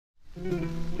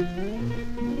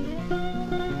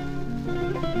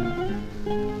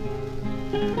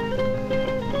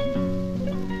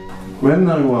when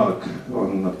I work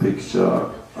on a picture,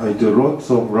 I do lots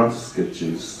of rough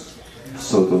sketches,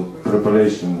 sort of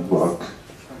preparation work,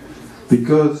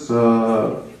 because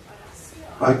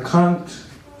I can't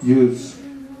use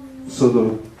sort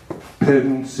of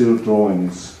pencil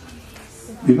drawings.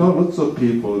 You know, lots of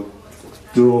people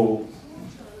draw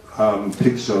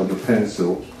picture on the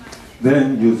pencil,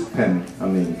 then use pen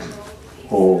and ink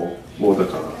or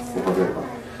watercolor or whatever.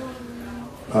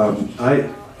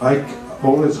 I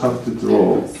always have to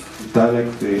draw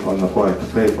directly on the white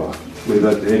paper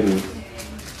without any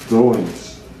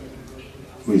drawings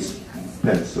with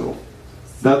pencil.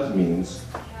 That means,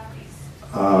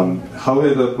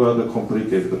 however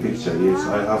complicated the picture is,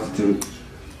 I have to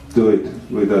do it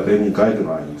without any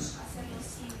guidelines,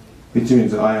 which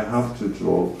means I have to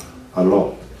draw a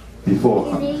lot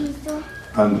beforehand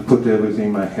and put everything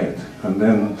in my head and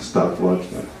then start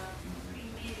working.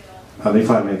 And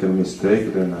if I make a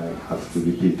mistake, then I have to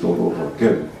repeat all over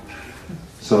again.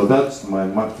 So that's my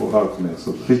work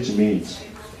method, which means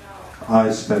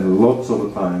I spend lots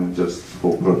of time just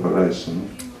for preparation.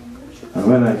 And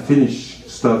when I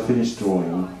start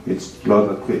drawing, it's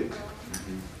rather quick.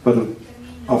 But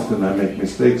often I make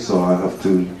mistakes, so I have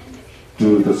to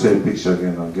do the same picture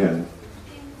again and again.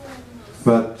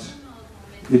 But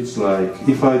it's like,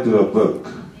 if I do a book,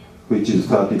 which is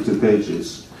 32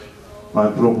 pages, I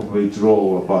probably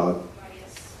draw about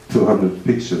 200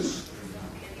 pictures.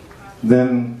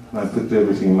 Then I put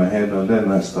everything in my head, and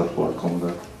then I start work on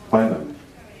the final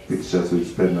pictures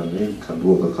with pen and ink and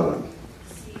watercolor.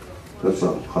 That's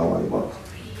how I work.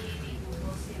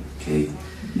 Okay.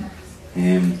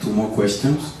 Two more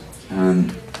questions.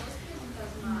 And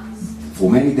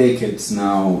for many decades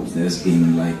now, there's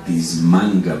been like this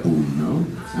manga boom, no?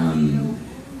 And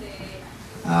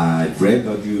I've read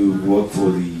that you work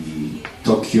for the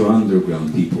Tokyo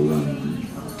Underground people and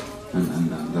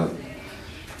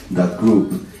that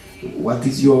group. What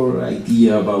is your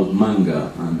idea about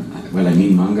manga? And, well, I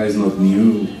mean, manga is not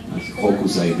new. As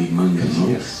Hokusai did manga, no?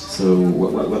 Yes. So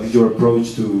what is your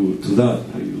approach to that?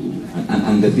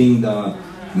 And the thing that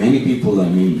many people, I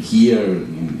mean, here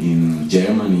in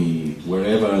Germany,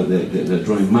 wherever, they're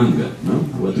drawing manga, no?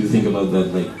 What do you think about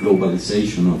that, like,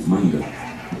 globalization of manga?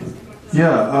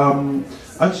 Yeah,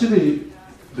 actually,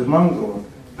 the manga,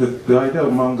 the idea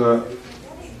of manga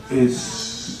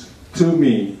is, to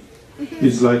me,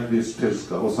 is like this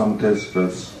Tezuka, Osamu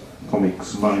Tezuka's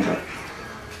comics manga.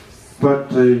 But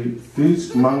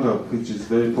this manga, which is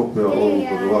very popular all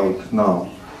over the world now,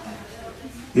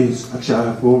 is actually, I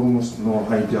have almost no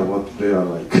idea what they are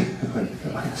like.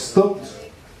 I stopped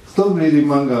reading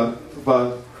manga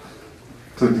about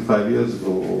 25 years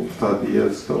ago or 30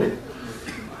 years ago,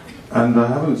 and I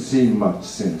haven't seen much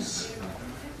since.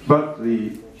 But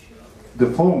the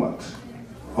format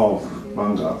of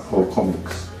manga or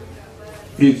comics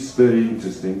is very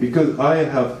interesting, because I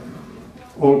have,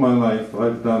 all my life,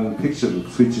 I've done picture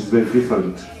books, which is a very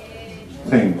different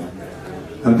thing.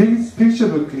 And this picture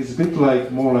book is a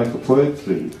bit more like a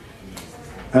poetry,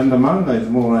 and the manga is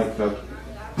more like a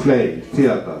play,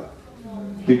 theater,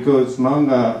 because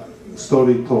manga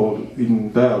story told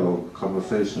in dialogue,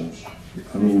 conversations,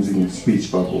 I mean in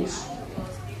speech bubbles.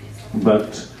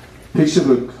 But picture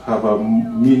book have a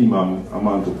minimum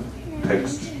amount of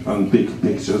text and big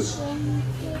pictures.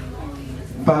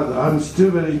 But I'm still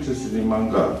very interested in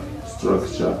manga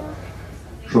structure.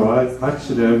 So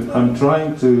I'm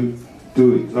trying to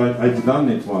do it. I've done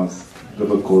it once, the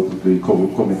book called the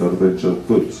Comic Adventure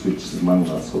Books, which is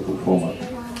manga sort of format.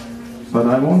 But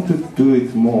I want to do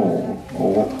it more,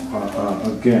 or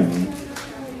again,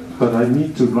 but I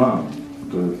need to learn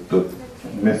the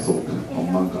method of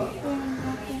manga.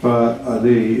 But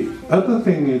the other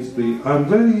thing is, I'm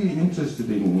very interested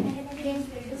in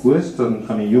Western,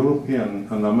 European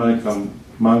and American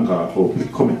manga or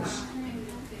comics,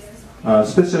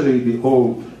 especially the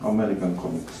old American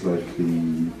comics, like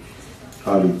the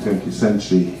early 20th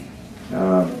century,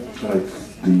 like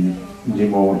the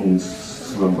Nemo in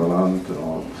Slumberland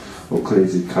or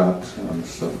Crazy Cat and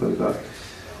stuff like that.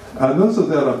 And also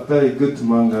there are very good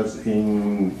mangas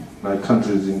in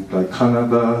countries like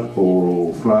Canada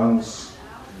or France,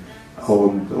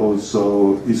 and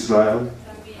also Israel.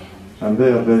 And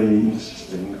they are very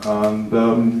interesting.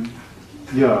 And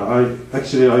yeah,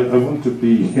 I want to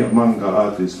be a manga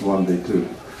artist one day too.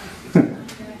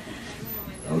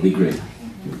 That'll be great.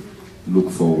 Look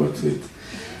forward to it.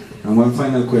 And one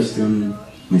final question,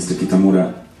 Mr.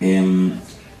 Kitamura.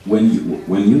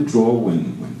 When you draw,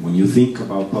 when you think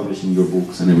about publishing your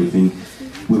books and everything,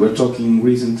 we were talking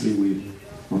recently with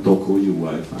Motoko, your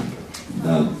wife, and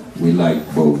that we like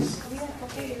both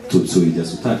Tutsui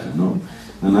Yasutaka, no?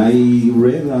 And I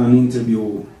read an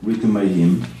interview written by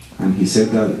him, and he said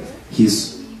that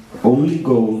his only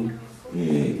goal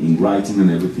in writing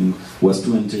and everything was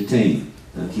to entertain,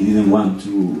 that he didn't want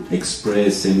to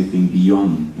express anything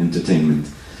beyond entertainment.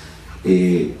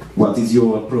 What is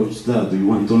your approach to that? Do you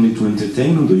want only to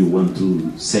entertain, or do you want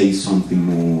to say something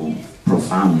more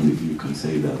profound, if you can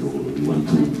say that, or you want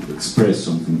to express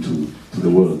something to the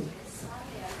world?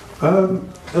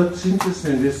 That's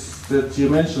interesting, this that you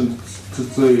mentioned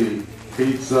today.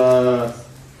 It's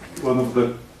one of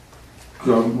the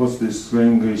most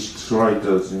distinguished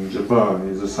writers in Japan.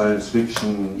 He's a science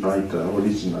fiction writer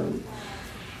originally.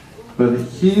 But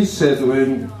he said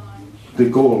when the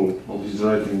goal of his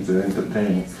writing is to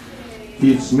entertain,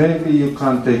 it's maybe you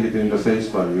can't take it in the face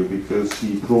value, because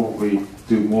he probably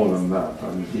do more than that,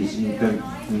 and he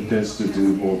intends to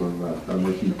do more than that,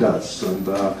 and he does.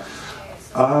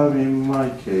 And in my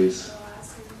case,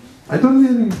 I don't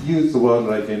really use the word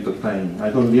like entertain. I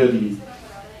don't really.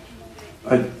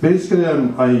 Basically,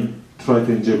 I try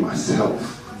to enjoy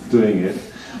myself doing it,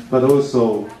 but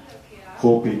also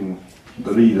hoping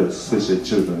the readers, especially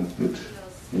children, would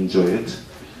enjoy it.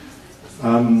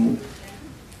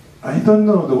 I don't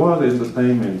know, the word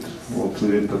entertainment or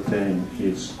to entertain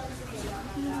is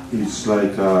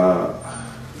like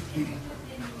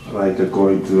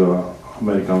going to an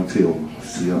American film,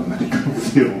 see an American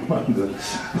film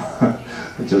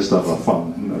and just have a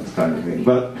fun, that kind of thing.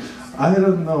 But I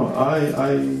don't know,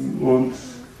 I want,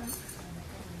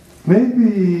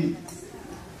 maybe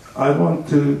I want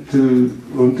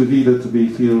the reader to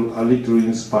feel a little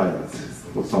inspired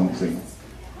or something.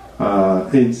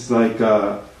 It's like,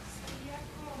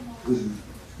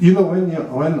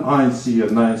 when I see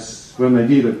when I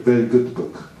read a very good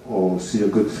book, or see a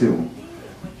good film,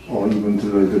 or even to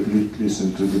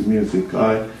listen to the music,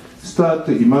 I start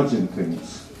to imagine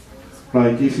things.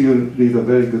 Like if you read a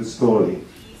very good story,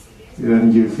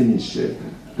 then you finish it,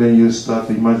 then you start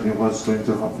imagining what's going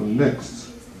to happen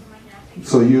next.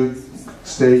 So you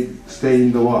stay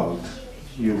in the world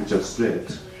you've just read.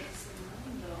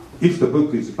 If the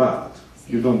book is bad,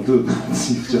 you don't do that.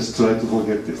 You just try to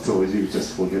forget it, or you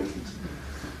just forget it.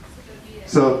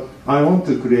 So I want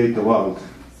to create a world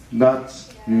that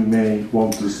you may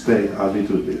want to stay a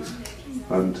little bit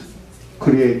and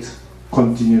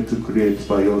continue to create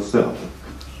by yourself.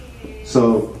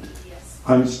 So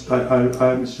I'm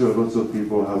sure lots of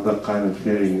people have that kind of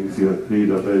feeling. If you read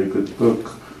a very good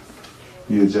book,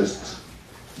 you just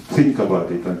think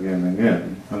about it again and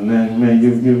again, and then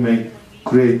you may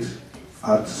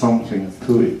add something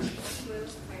to it.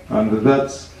 And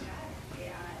that's,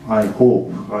 I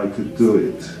hope I could do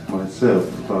it myself,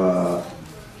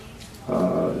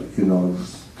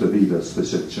 the readers,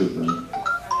 especially children,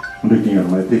 looking at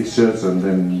my pictures and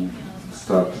then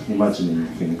start imagining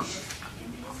things.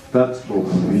 That will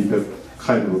be the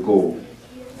kind of goal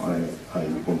I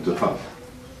want to have.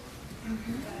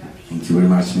 Thank you very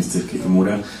much, Mr.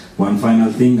 Kitamura. One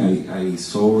final thing, I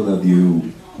saw that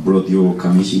you brought your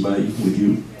kamishibai with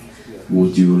you.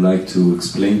 Would you like to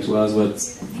explain to us what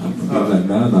like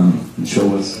that and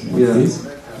show us what it is?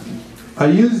 I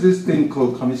use this thing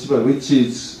called kamishibai, which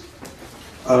is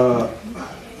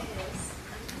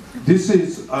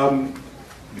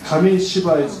kami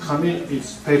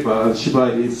is paper and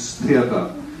shibai is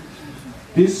theater.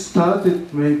 This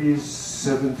started maybe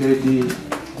 70,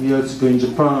 80 years ago in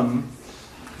Japan,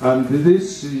 and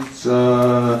this is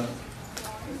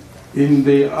in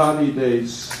the early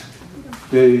days,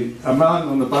 a man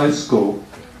on a bicycle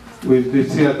with the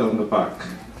theater on the back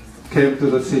came to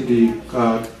the city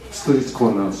street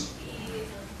corners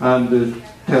and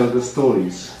tell the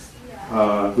stories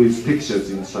with pictures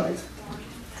inside.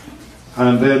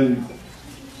 And then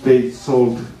they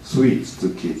sold sweets to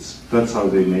kids. That's how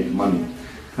they made money.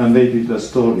 And they did the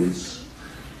stories,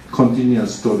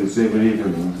 continuous stories every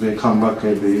evening. They come back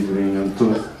every evening and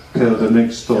to tell the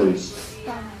next stories.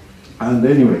 And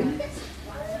anyway,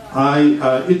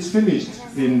 it's finished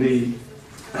in the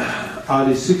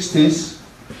early 60s.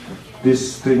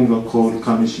 This thing called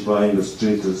kamishibai in the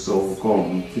street is all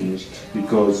gone, finished,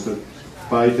 because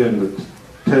by then the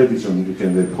television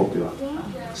became very popular.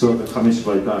 So the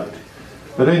kamishibai died.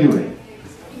 But anyway,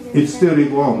 it's still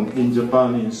live on in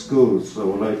Japan in schools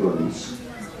or libraries.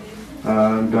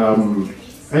 And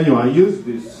anyway, I use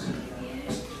this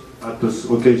at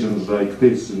occasions like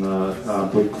this in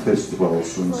book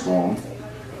festivals and so on.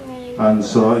 And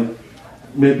so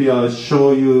maybe I'll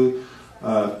show you,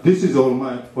 this is all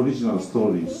my original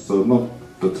stories, so not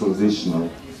the traditional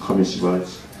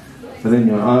kamishibais. But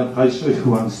anyway, I'll show you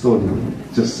one story,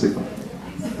 just a second.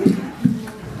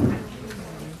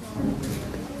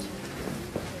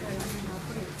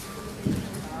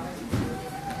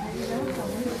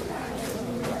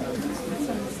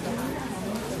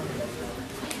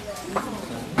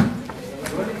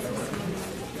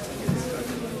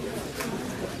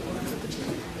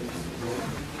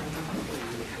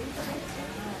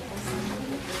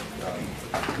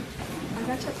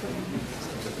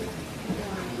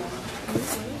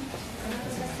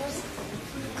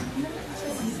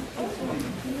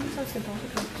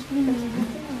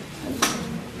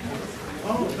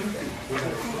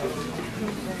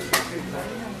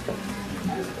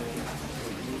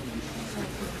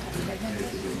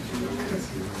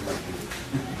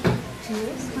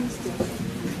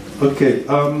 Okay,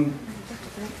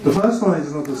 the first one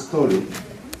is not a story.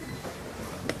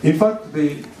 In fact,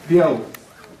 the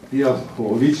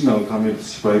original También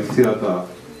theater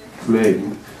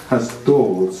frame has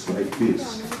doors like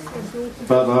this,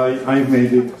 but I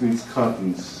made it with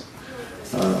curtains.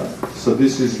 So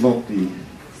this is not the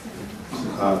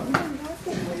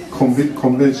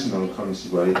conventional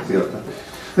Kamishibai theater.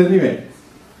 Anyway,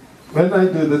 when I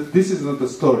do that, this is not a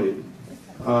story.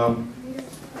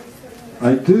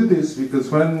 I do this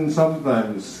because when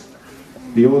sometimes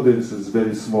the audience is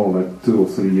very small, like 2 or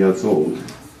 3 years old,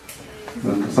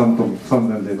 and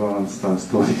sometimes they don't understand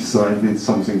stories, so I did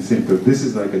something simple. This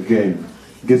is like a game,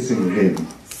 guessing game.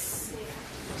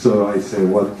 So I say,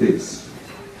 what is?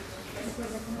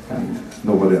 And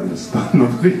nobody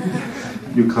understands,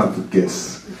 you can't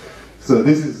guess. So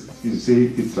this is, you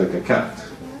see, it's like a cat.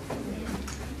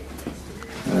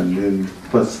 And then,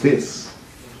 what's this?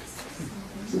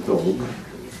 It's a dog.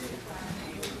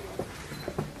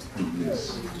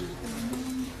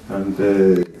 And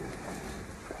this.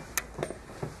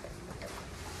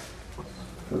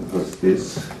 And what's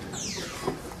this?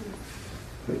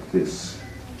 Like this.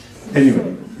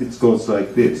 Anyway, it goes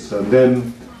like this. And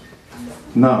then,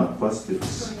 now, what's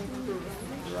this?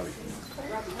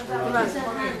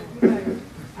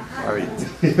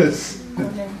 Yes.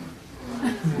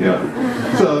 Yeah.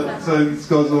 So it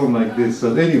goes on like this.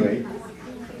 So anyway,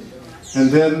 and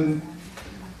then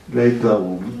later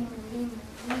on,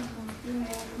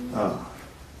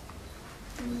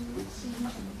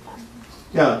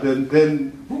 yeah,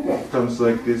 then it comes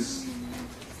like this.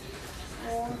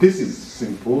 This is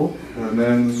simple, and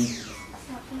then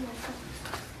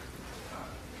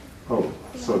oh,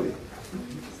 sorry,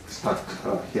 stuck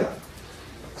here.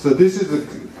 So this is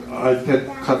I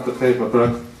cut the paper,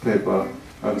 black paper,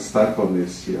 and stuck on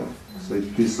this here. So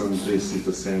this and this is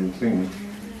the same thing,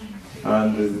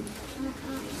 and it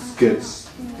gets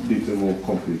a little more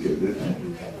complicated.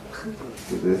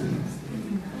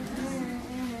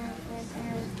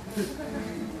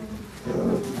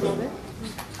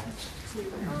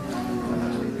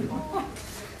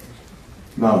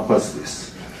 Now, what's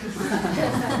this?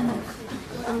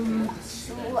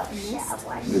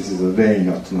 This is a rain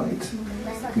at night.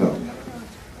 No.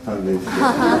 And this.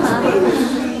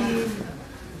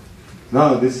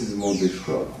 Now this is more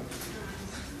difficult.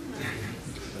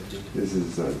 This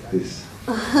is like this.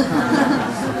 And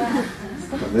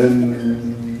then.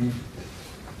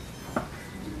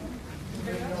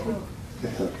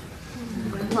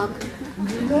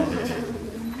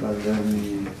 And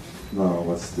then. Now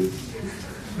what's this?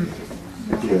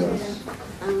 Yes.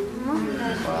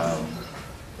 Wow.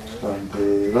 And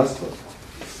the last one.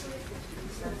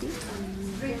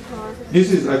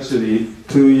 This is actually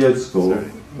 2 years ago.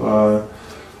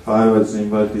 I was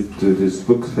invited to this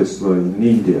book festival in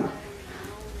India.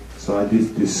 So I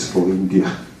did this for India.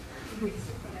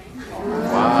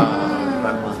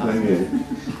 Wow. Anyway,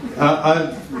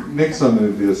 next one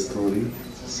will be a story.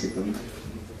 Just a second.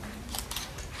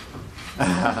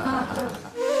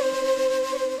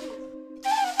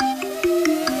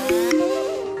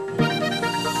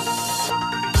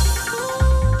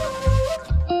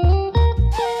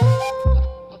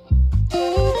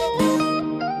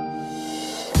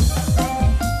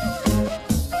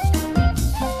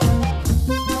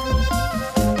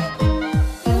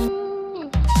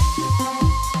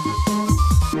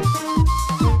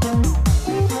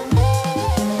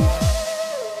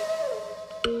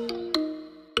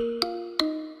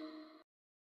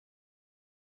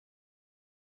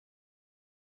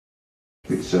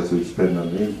 Pictures with pen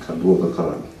and ink and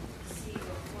watercolor.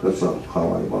 That's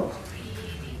how I work.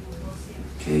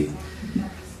 Okay.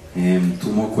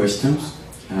 2 more questions.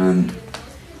 And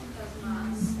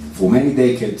for many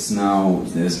decades now,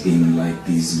 there's been like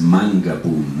this manga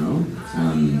boom, no?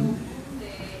 And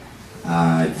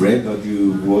I've read that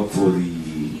you work for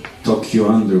the Tokyo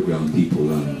Underground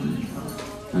people and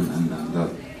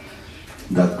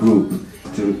that group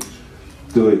To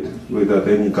do it without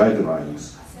any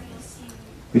guidelines.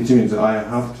 Which means I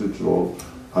have to draw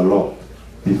a lot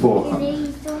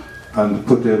beforehand and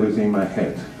put everything in my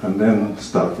head and then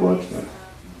start working.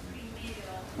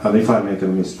 And if I make a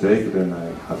mistake, then I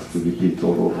have to repeat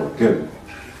all over again.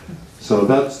 So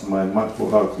that's my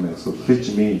work method,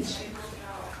 which means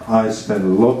I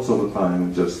spend lots of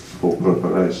time just for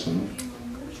preparation.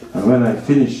 And when I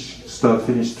finish start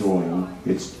finish drawing,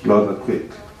 it's rather quick.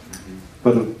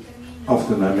 But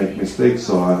often I make mistakes,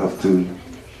 so I have to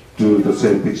do the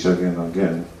same picture again and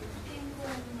again.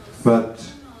 But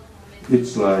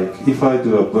it's like, if I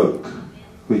do a book,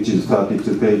 which is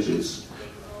 32 pages,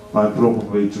 I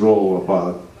probably draw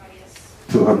about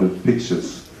 200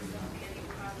 pictures.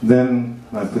 Then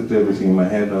I put everything in my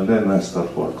head, and then I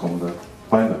start work on the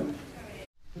final.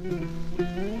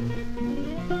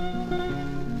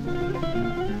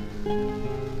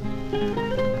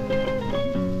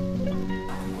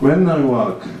 When I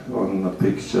work on a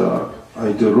picture,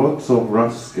 I do lots of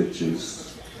rough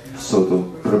sketches, sort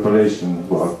of preparation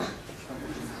work,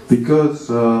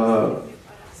 because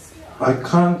I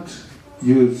can't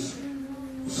use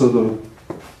sort of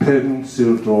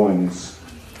pencil drawings.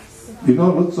 You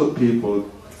know, lots of people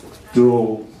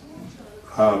draw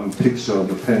picture on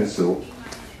the pencil,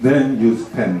 then use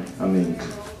pen and ink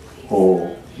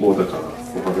or watercolor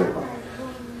or whatever.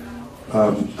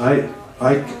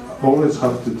 I always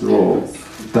have to draw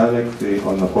directly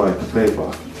on the white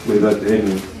paper without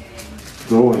any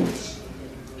drawings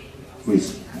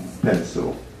with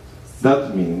pencil.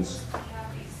 That means,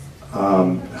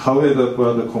 however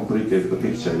complicated the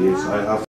picture is, I have